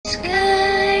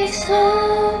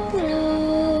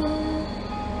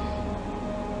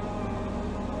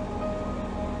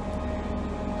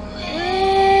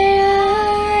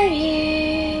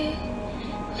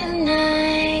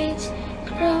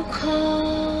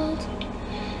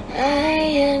I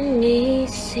am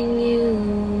missing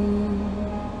you.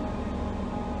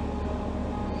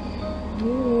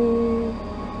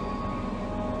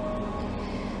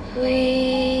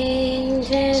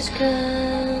 Winters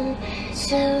come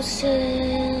so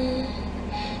soon.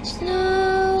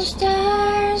 Snow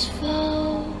stars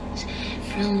fall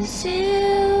from the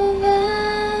silver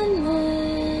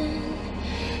moon.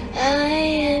 I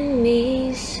am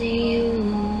missing you,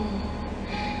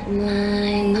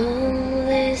 my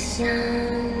only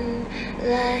sunlight.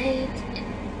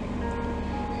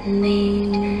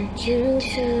 Need you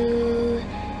to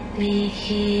be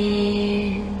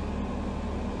here.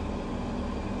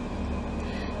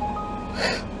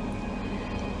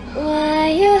 Why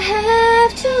you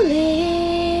have to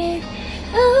leave?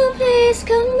 Oh, please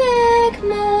come back,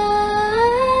 my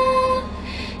love.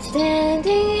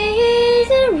 Standing in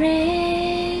the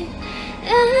rain,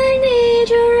 I need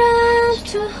your arms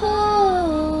to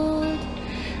hold.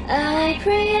 I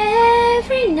pray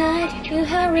every night you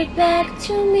hurry back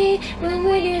to me. When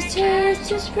winter turns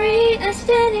to spring, I'm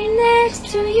standing next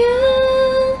to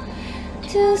you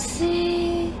to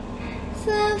see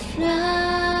the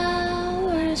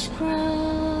flowers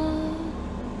grow.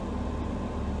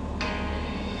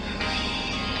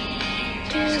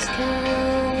 Just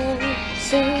come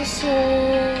so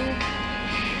soon.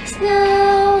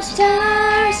 Snow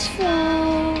stars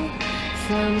fall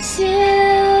from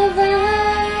silver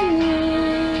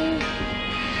moon.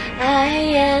 I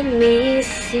am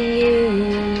missing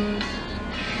you,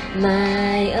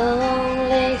 my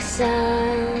only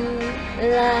sunlight.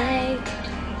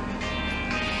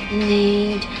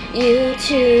 Need you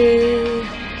to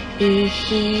be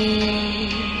here.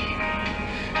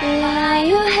 Why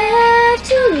you have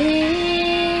to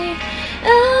leave?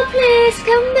 Oh, please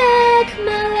come back,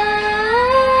 my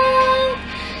love.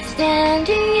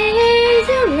 Standing in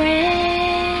the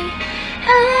rain,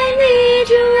 I need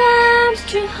your arms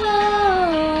to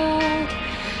hold.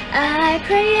 I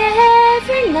pray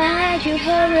every night you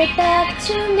hurry back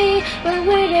to me. When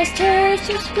winter turns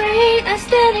to spring, I'm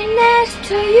standing next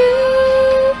to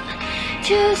you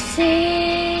to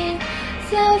see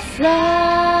the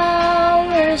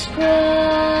flowers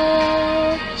grow.